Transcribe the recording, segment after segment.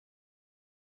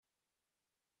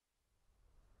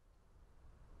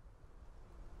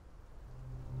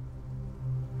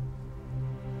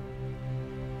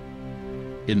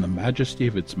In the majesty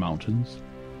of its mountains,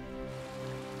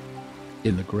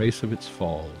 in the grace of its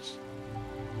falls,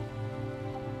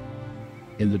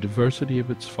 in the diversity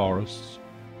of its forests,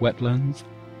 wetlands,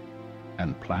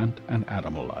 and plant and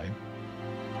animal life,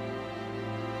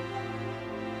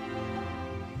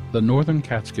 the northern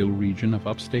Catskill region of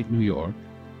upstate New York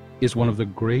is one of the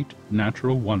great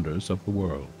natural wonders of the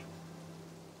world.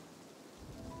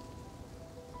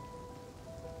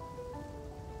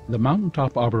 The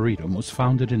Mountaintop Arboretum was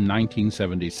founded in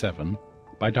 1977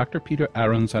 by Dr. Peter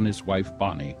Ahrens and his wife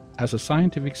Bonnie as a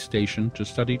scientific station to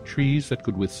study trees that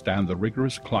could withstand the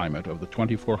rigorous climate of the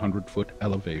 2,400-foot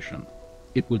elevation.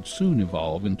 It would soon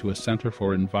evolve into a center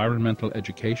for environmental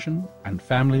education and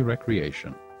family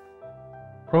recreation.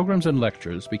 Programs and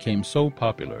lectures became so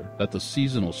popular that the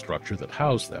seasonal structure that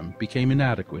housed them became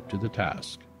inadequate to the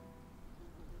task.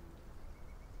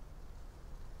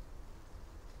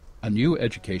 A new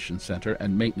education center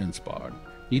and maintenance barn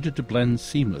needed to blend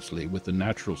seamlessly with the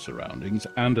natural surroundings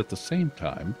and at the same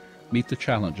time meet the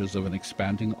challenges of an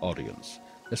expanding audience,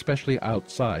 especially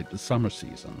outside the summer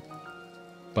season.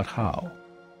 But how?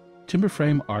 Timber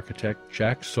frame architect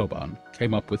Jack Soban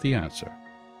came up with the answer.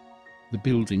 The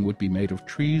building would be made of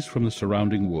trees from the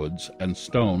surrounding woods and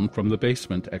stone from the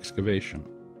basement excavation,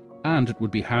 and it would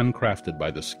be handcrafted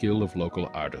by the skill of local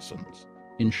artisans.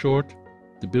 In short,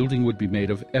 the building would be made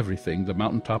of everything the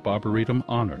Mountaintop Arboretum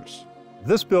honors.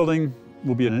 This building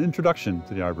will be an introduction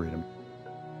to the Arboretum.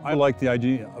 I like the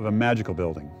idea of a magical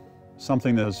building,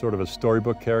 something that has sort of a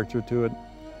storybook character to it.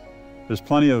 There's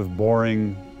plenty of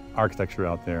boring architecture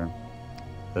out there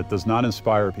that does not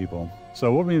inspire people.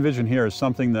 So what we envision here is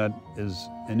something that is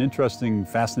an interesting,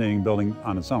 fascinating building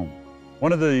on its own.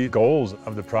 One of the goals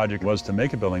of the project was to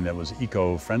make a building that was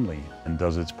eco-friendly and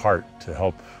does its part to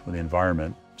help with the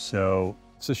environment. So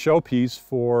it's a showpiece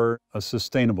for a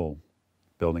sustainable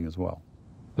building as well.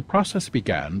 The process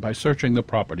began by searching the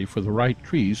property for the right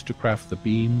trees to craft the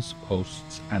beams,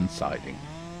 posts, and siding.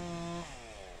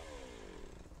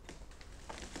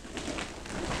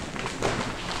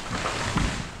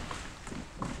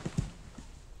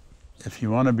 If you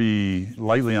want to be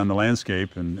lightly on the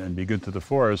landscape and be good to the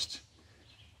forest,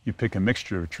 you pick a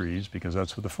mixture of trees because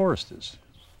that's what the forest is.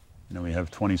 You know, we have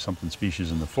 20-something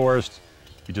species in the forest.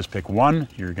 If you just pick one,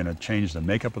 you're going to change the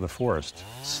makeup of the forest.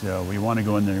 So we want to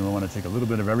go in there and we want to take a little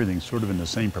bit of everything sort of in the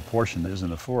same proportion as in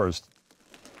the forest.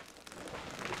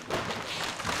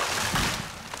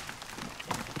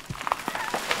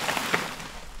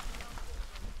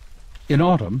 In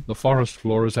autumn, the forest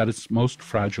floor is at its most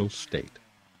fragile state.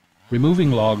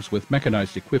 Removing logs with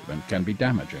mechanized equipment can be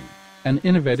damaging. An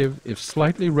innovative, if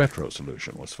slightly retro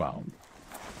solution was found.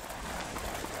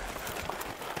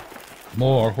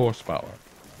 More horsepower.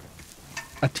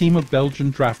 A team of Belgian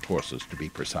draft horses, to be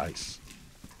precise.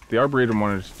 The Arboretum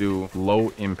wanted to do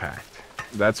low impact.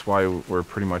 That's why we're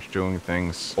pretty much doing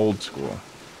things old school.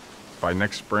 By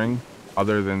next spring,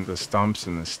 other than the stumps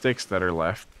and the sticks that are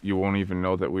left, you won't even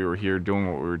know that we were here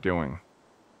doing what we were doing.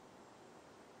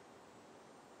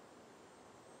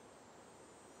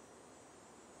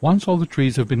 Once all the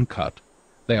trees have been cut,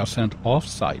 they are sent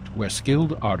off-site where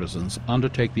skilled artisans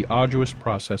undertake the arduous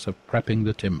process of prepping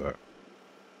the timber.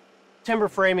 Timber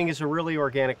framing is a really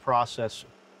organic process.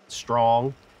 It's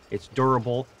strong, it's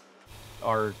durable.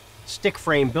 Our stick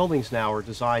frame buildings now are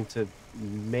designed to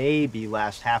maybe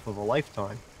last half of a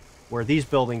lifetime, where these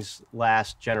buildings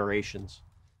last generations.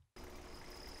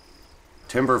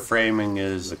 Timber framing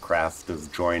is a craft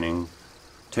of joining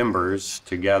timbers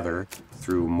together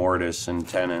through mortise and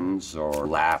tenons or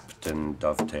lapped and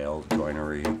dovetailed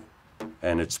joinery,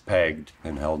 and it's pegged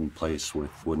and held in place with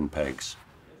wooden pegs.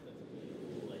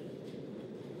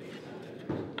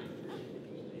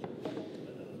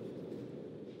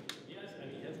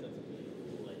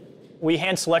 We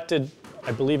hand-selected,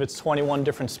 I believe it's 21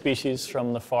 different species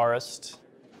from the forest.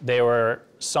 They were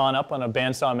sawn up on a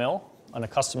bandsaw mill, on a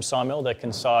custom sawmill that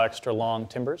can saw extra long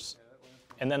timbers.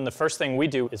 And then the first thing we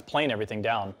do is plane everything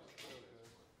down.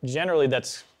 Generally,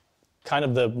 that's kind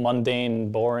of the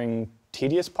mundane, boring,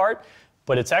 tedious part,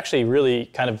 but it's actually really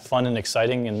kind of fun and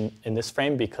exciting in this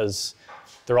frame because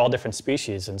they're all different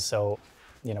species, and so,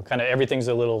 you know, kind of everything's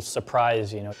a little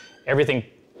surprise, you know. Everything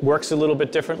works a little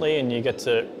bit differently, and you get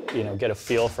to, you know, get a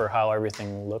feel for how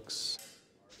everything looks,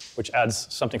 which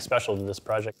adds something special to this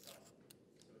project.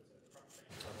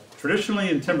 Traditionally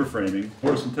in timber framing,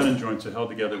 mortise and tenon joints are held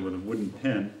together with a wooden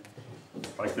pin,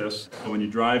 like this. So when you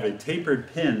drive a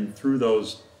tapered pin through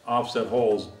those offset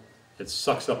holes, it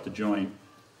sucks up the joint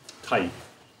tight.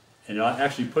 And it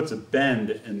actually puts a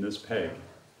bend in this peg,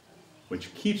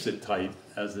 which keeps it tight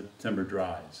as the timber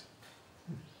dries.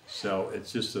 So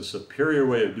it's just a superior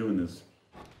way of doing this.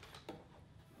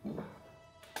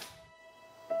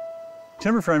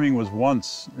 Timber framing was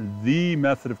once the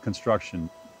method of construction.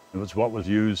 It was what was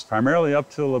used primarily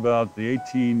up till about the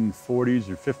 1840s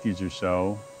or 50s or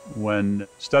so, when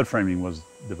stud framing was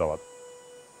developed.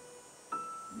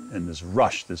 In this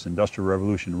rush, this Industrial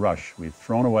Revolution rush, we've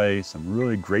thrown away some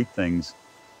really great things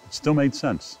that still made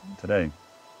sense today.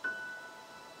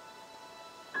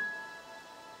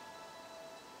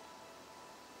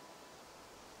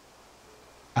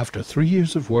 After 3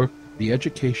 years of work, the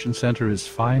Education Center is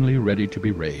finally ready to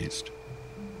be raised.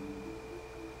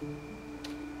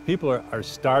 People are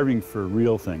starving for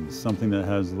real things, something that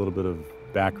has a little bit of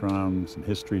background, some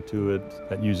history to it,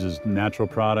 that uses natural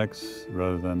products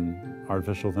rather than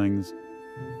artificial things.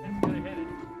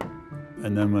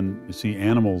 And then when you see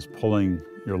animals pulling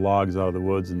your logs out of the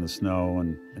woods in the snow,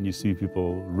 and you see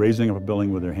people raising up a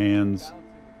building with their hands,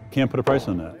 you can't put a price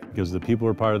on that, because the people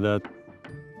were part of that,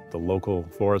 the local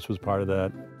forest was part of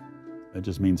that. It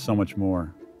just means so much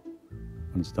more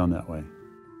when it's done that way.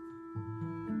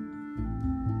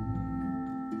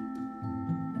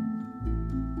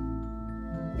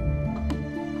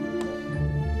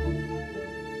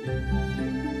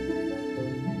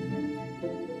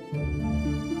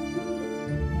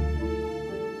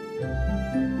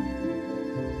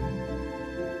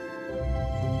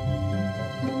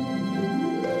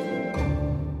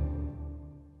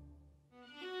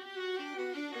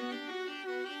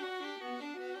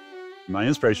 My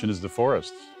inspiration is the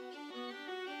forests.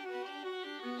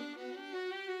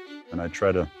 And I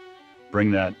try to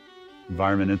bring that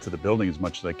environment into the building as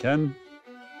much as I can.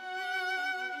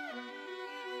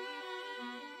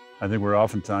 I think we're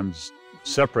oftentimes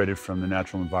separated from the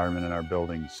natural environment in our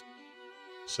buildings.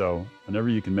 So whenever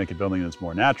you can make a building that's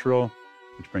more natural,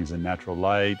 which brings in natural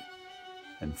light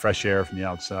and fresh air from the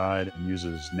outside, and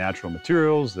uses natural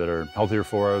materials that are healthier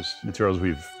for us, materials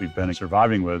we've been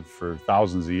surviving with for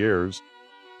thousands of years,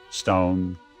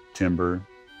 stone, timber,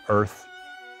 earth,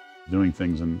 doing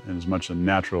things in as much a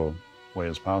natural way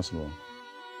as possible.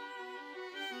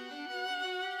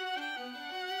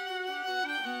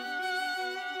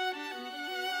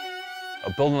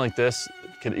 A building like this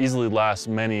could easily last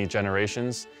many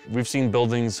generations. We've seen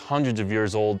buildings hundreds of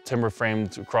years old, timber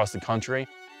framed across the country.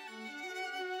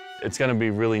 It's going to be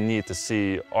really neat to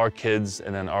see our kids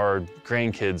and then our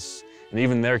grandkids and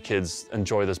even their kids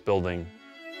enjoy this building.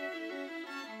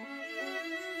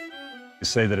 You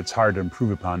say that it's hard to improve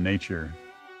upon nature.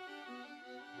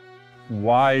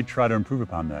 Why try to improve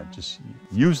upon that? Just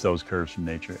use those curves from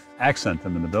nature, accent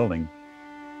them in the building,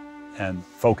 and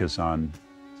focus on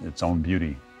its own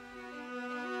beauty.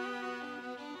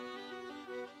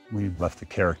 We've left the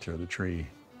character of the tree.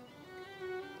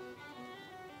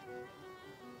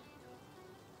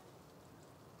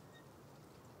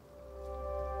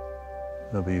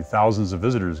 There'll be thousands of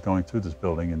visitors going through this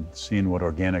building and seeing what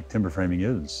organic timber framing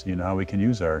is, seeing how we can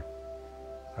use our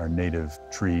native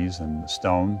trees and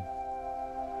stone.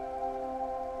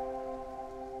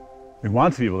 We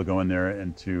want to be able to go in there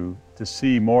and to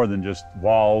see more than just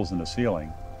walls and a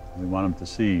ceiling. We want them to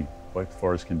see what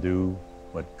forests can do,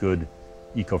 what good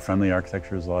eco-friendly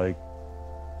architecture is like,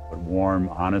 what warm,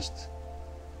 honest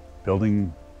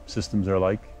building systems are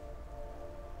like.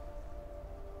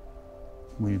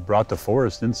 We brought the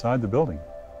forest inside the building.